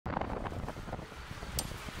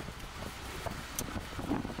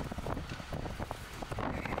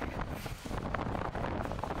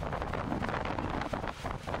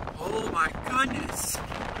goodness.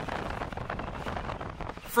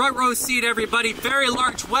 Front row seat, everybody. Very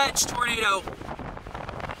large wedge tornado.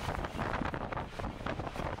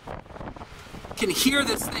 Can hear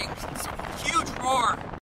this thing. It's a huge roar.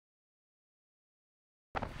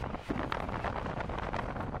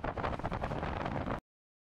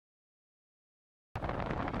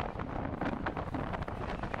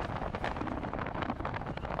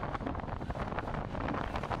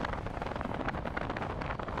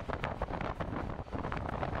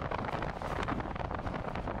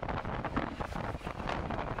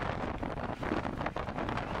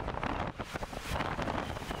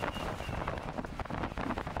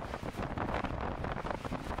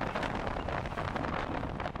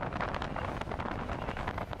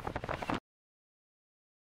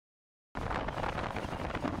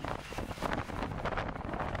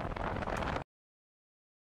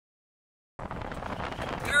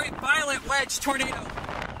 Violent wedge tornado.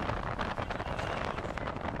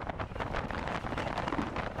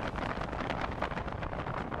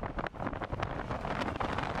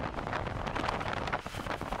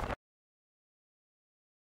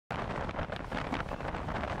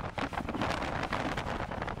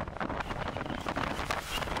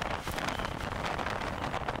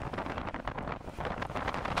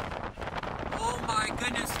 Oh my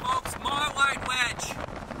goodness, folks, mile-wide wedge.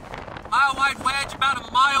 Mile-wide wedge about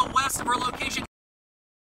a mile west of our location,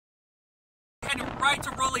 heading right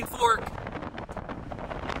to Rolling Fork.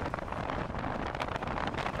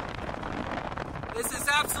 This is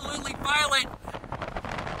absolutely violent.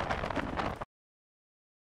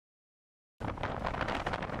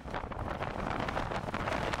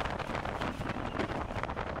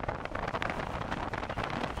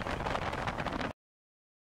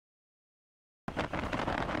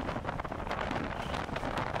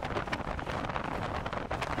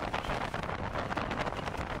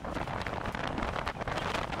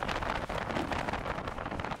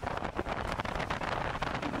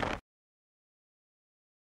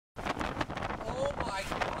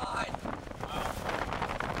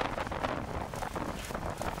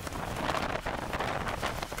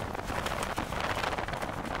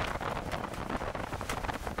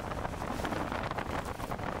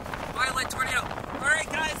 Tornado. All right,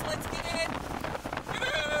 guys, let's get in. Get in.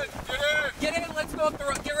 Get in. Get in. Let's go up the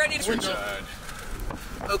road. Get ready to switch.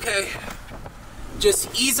 Okay.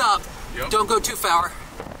 Just ease up. Yep. Don't go too far.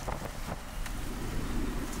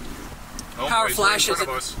 Oh, power boy, flash right in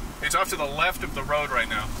front of us. It's off to the left of the road right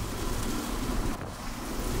now.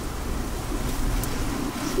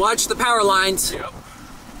 Watch the power lines. Yep.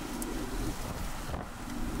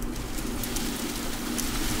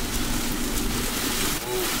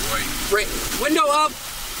 Right. Window up.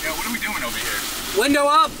 Yeah, what are we doing over here? Window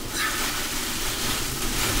up. I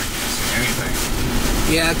can't see anything.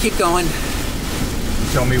 Yeah, keep going.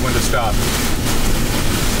 Tell me when to stop.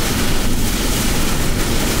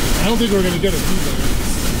 I don't think we're going to get it either.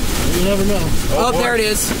 You never know. Oh, there it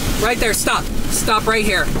is. Right there. Stop. Stop right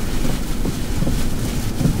here.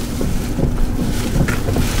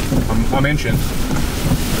 I'm inching.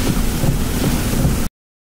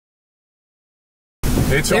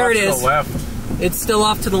 It's there off it to is. the left. It's still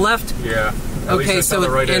off to the left? Yeah. Okay, so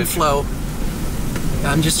right it's inflow.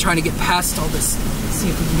 I'm just trying to get past all this. See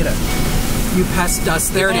if we can get a few past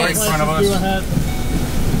dust. There it is. Right in front of us.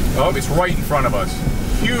 Oh, it's right in front of us.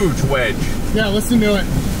 Huge wedge. Yeah, listen to it.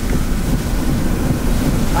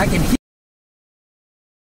 I can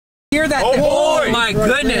hear that. Oh, boy. Oh my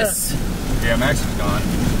goodness. Yeah, Max is gone.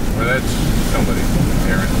 Or that's somebody.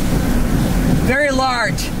 Aaron. Very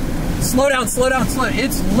large. Slow down, slow down, slow down.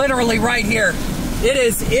 It's literally right here. It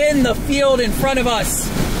is in the field in front of us.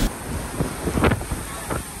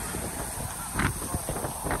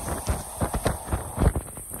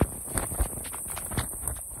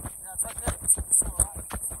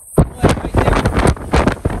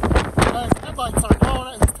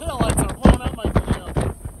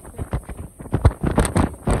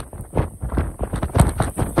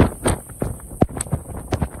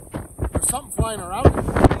 Something flying around.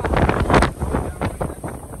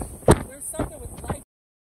 There's something with lights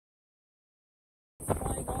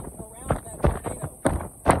flying all around that tornado.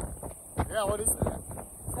 Yeah, what is that?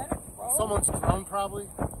 Is that a drone? Someone's drone, probably.